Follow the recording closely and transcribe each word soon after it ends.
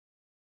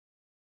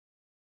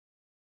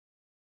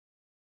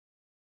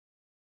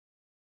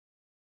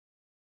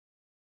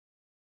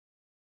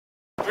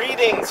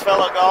Greetings,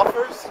 fellow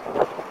golfers.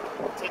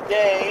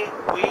 Today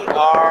we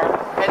are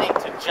heading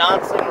to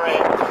Johnson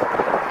Ranch,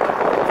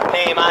 a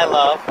name I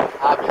love,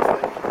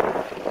 obviously.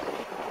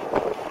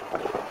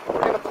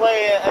 We're going to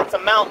play, it's a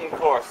mountain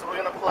course, so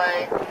we're going to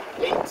play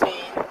 18.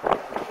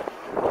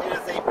 It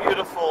is a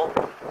beautiful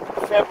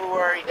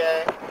February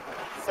day,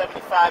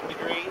 75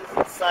 degrees,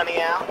 it's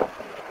sunny out.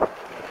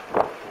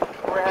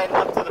 We're heading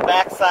up to the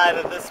backside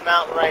of this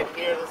mountain right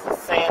here. This is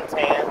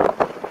Santan,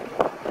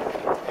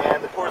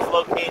 and the course is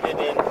located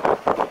in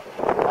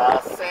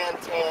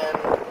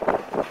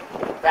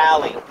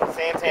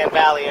Santan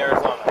Valley,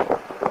 Arizona.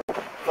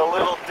 It's a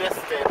little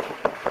distant,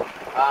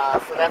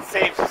 so that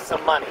saves you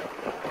some money.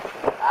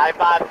 I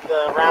bought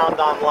the round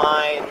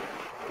online.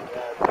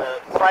 The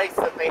price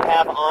that they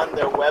have on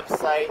their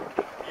website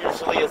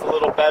usually is a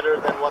little better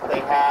than what they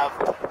have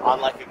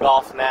on like a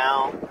Golf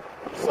Now.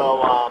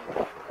 So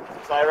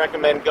I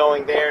recommend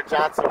going there,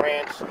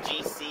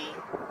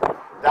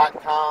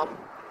 johnsonranchgc.com,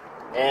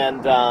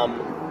 and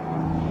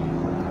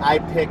I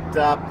picked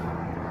up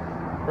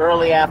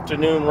early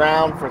afternoon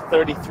round for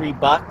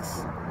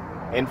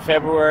 $33 in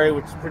February,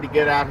 which is pretty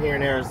good out here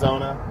in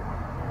Arizona.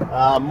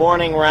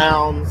 Morning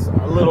rounds,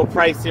 a little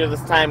pricier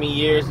this time of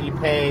year, so you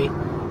pay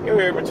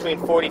anywhere between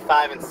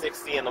 $45 and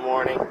 $60 in the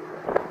morning,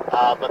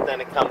 but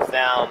then it comes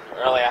down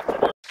early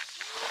afternoon.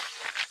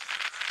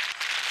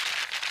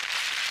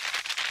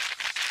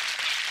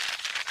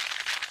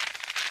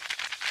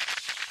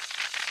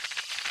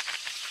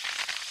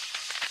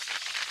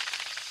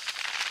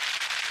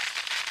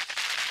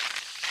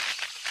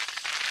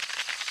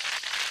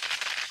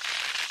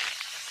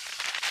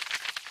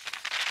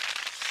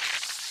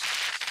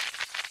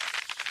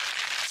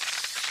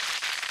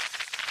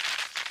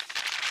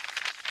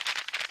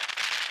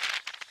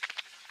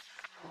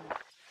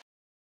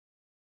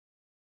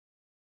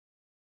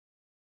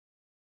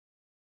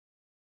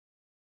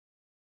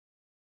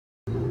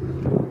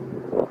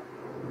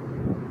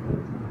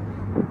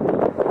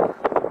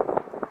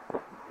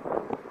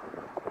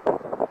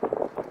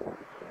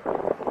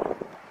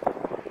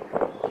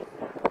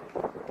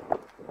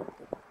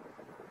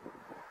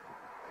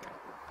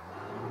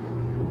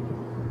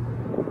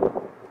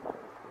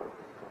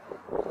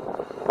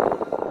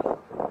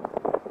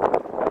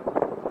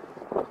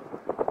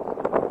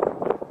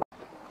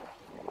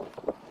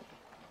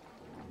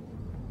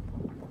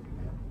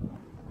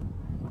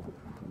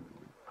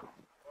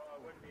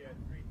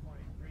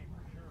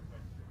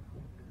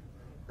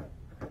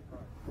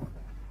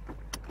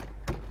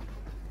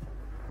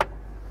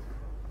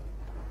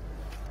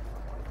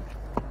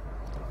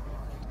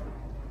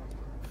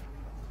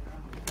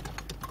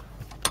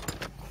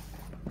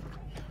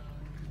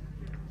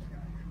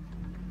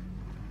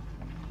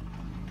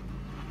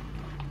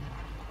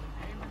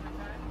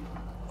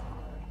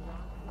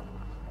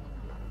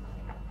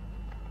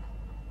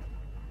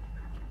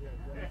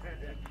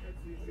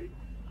 That's easy.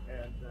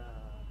 And I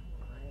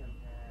am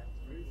at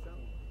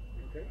 3-something.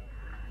 Okay.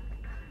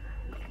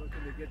 Just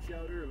looking to get you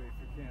out early if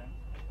you can.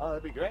 Oh,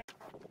 that'd be great.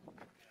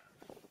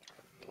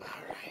 All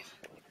right.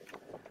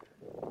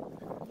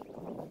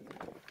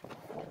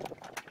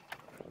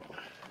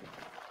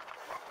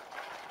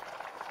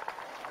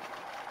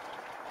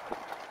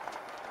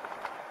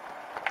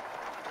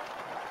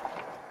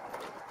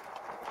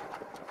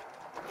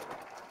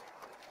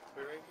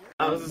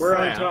 We're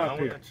on top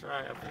here.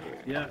 Try up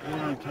here. Yeah, we're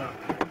on top.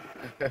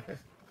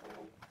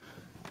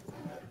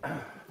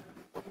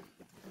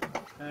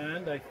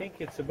 And I think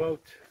it's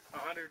about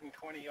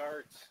 120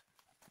 yards.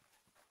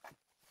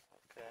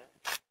 Okay.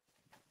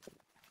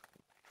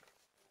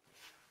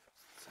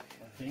 I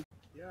think.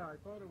 Yeah, I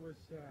thought it was.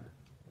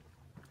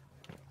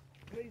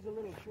 Plays a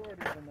little shorter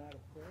than that,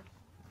 of course.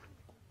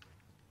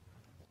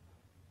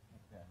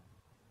 Okay.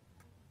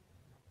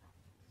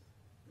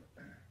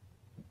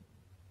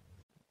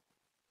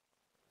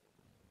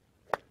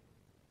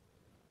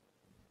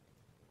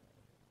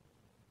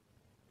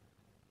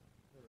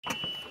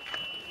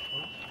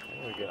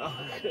 There we go.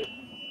 Good.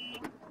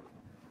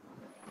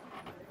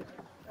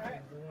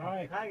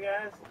 Hi. Hi,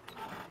 guys.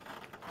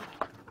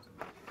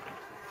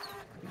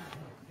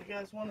 You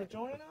guys want to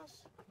join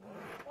us?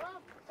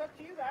 Well, it's up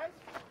to you guys.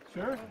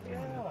 Sure.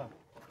 Yeah.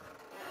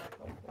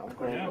 I'm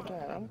great with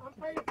that. I'm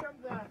fighting from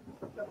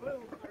the blue. I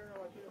don't know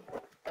what you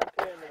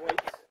Okay, and the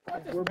weights.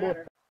 We're both.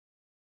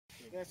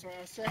 That's what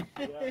I was saying.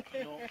 Yeah,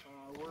 no,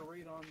 we're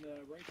right on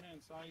the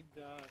right-hand side,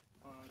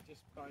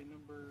 just by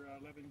number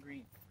 11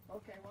 green.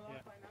 Okay, well,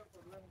 I'll find out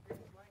what 11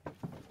 green is like.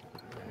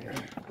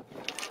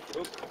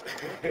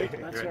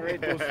 That's all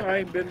right. Those,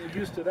 I've been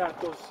used to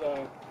that. Those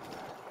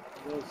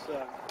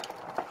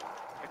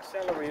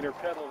accelerator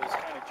pedal is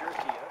kind of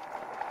jerky.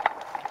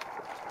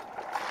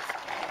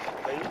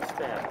 They used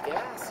to have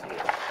gas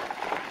here.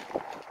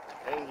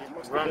 And you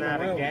run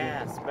out of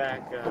gas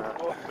back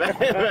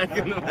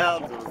in the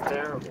mountains. It was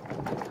terrible.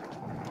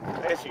 I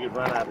guess you could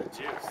run out of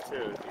juice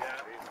too. Yeah.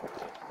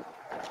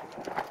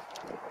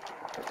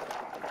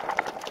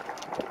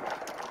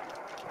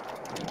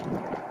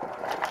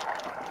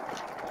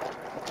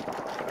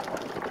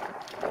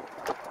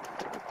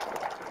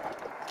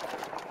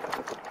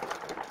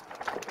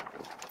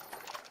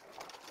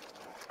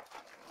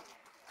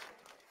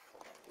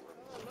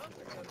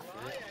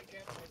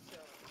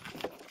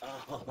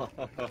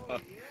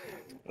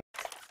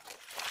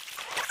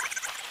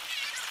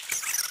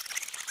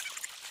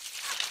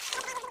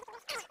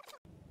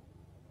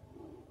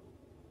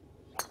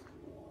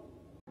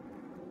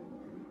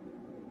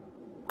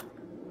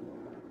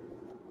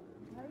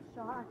 Nice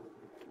shot.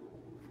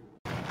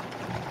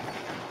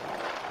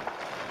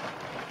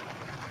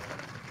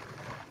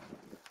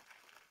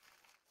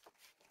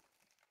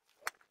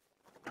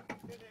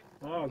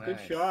 Oh, good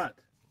Nice. shot.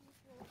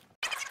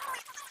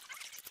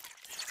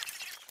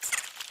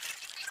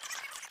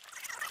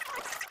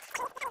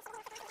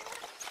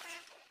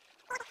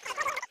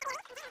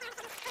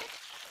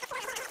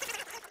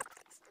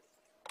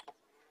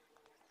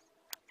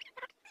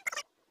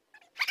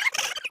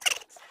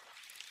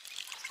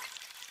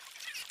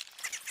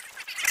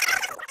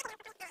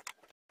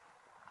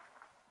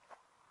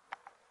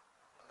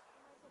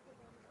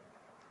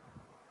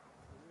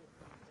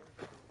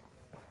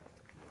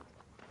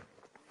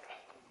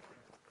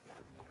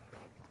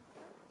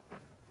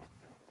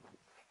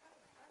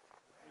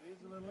 It is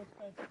a little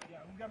expensive. Yeah,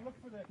 we gotta look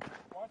for the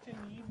watching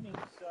the evenings.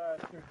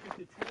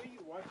 To Chewy,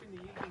 watching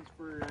the evenings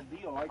for a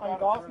deal. I got On it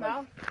golf for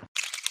now?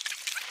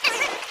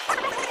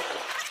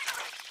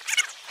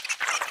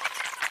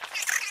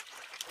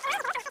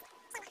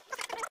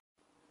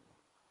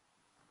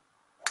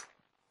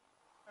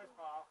 like,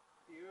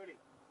 beauty.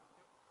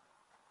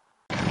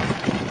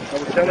 I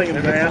was telling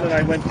him Diane and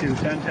I went to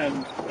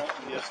Santan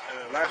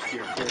last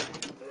year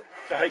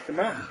to hike the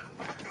mountain.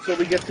 So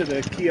we get to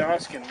the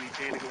kiosk and we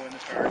pay to go in the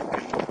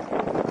park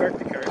and park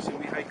the car. So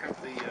we hike up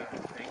the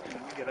thing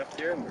and we get up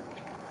there and we're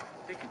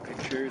taking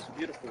pictures,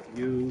 beautiful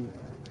view,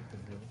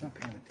 not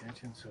paying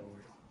attention. So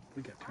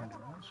we got turned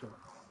around. So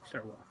we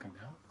start walking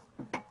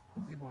down.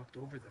 We walked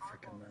over the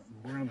frickin' mountain.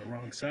 We're on the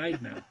wrong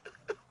side now.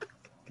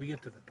 We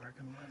get to the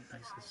parking lot and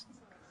I says,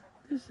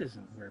 this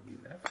isn't where we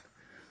left.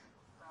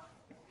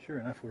 Sure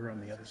enough, we're on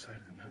the other side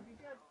of the mountain.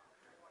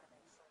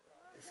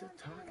 Is it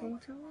talking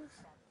to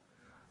us?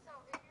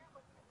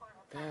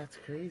 That's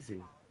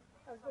crazy.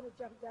 I was going to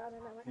jump down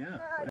and I went, Yeah.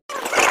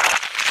 "Ah."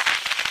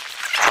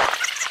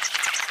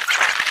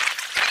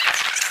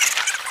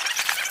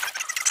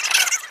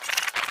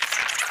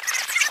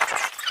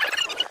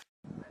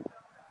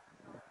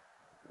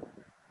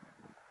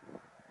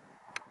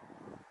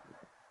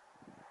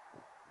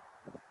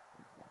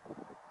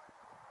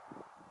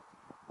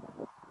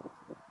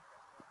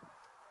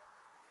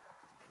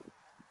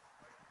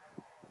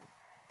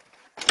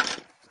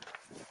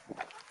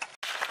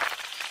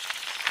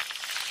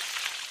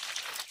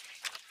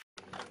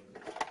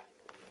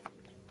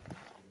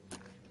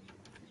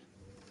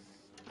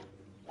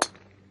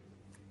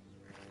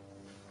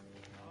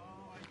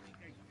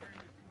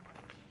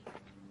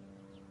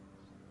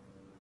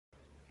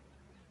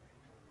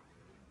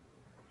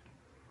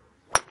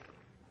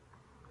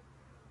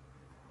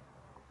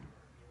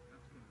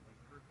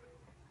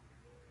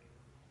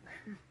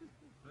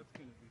 That's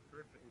going to be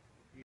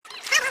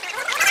perfect.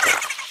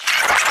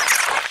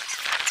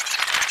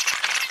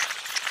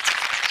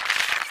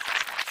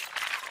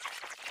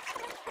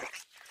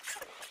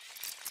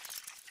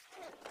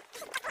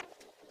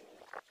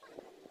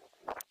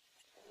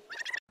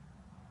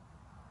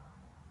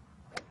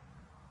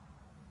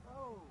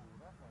 Oh,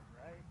 that went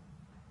right.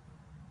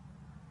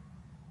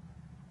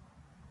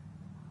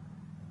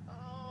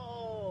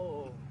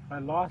 Oh, I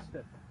lost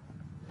it.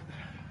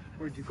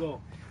 Where'd you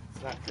go?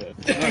 it's not good.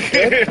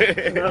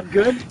 Not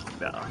good?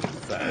 No,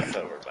 it's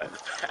over by the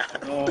path.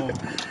 Oh,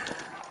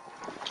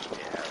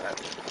 Yeah,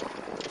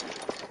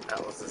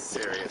 that was a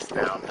serious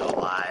downhill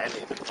lie. I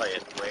need to play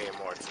it way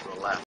more to the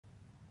left.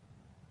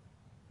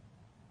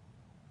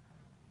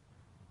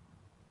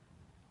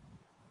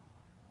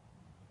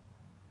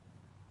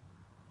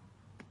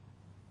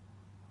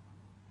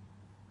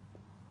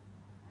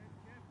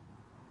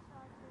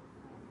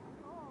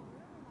 Oh,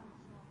 really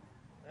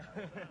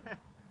nice shot.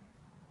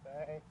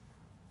 Thanks.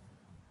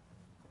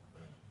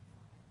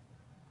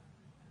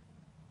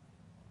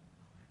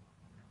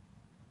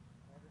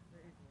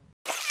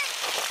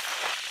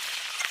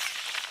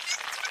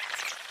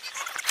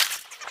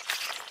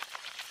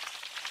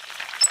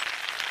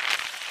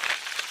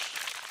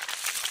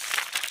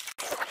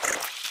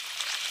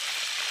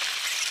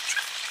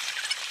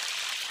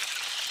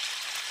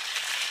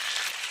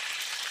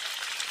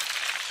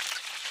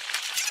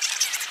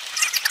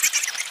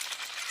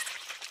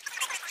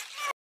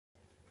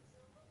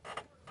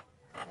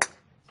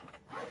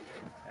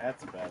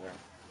 That's better.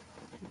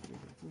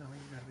 no,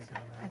 you gotta be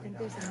going I think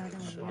there's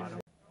another one.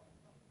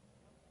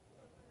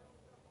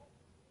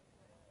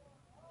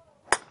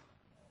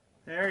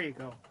 There you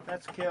go.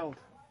 That's killed.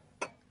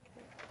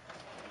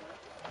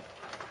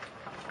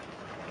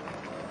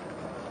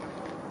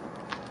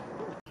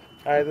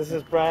 All right, this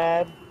is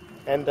Brad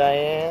and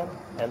Diane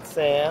and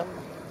Sam,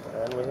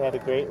 and we had a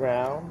great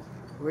round.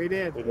 We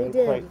did. We didn't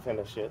did. quite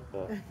finish it,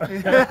 but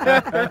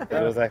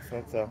it was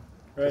excellent. So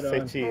Right just say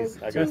on. cheese.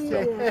 I Cheers.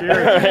 got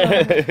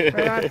stuff.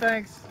 Right on,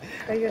 thanks.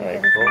 Are you All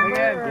going right, to get cool. a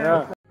Again.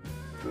 camera? Yeah.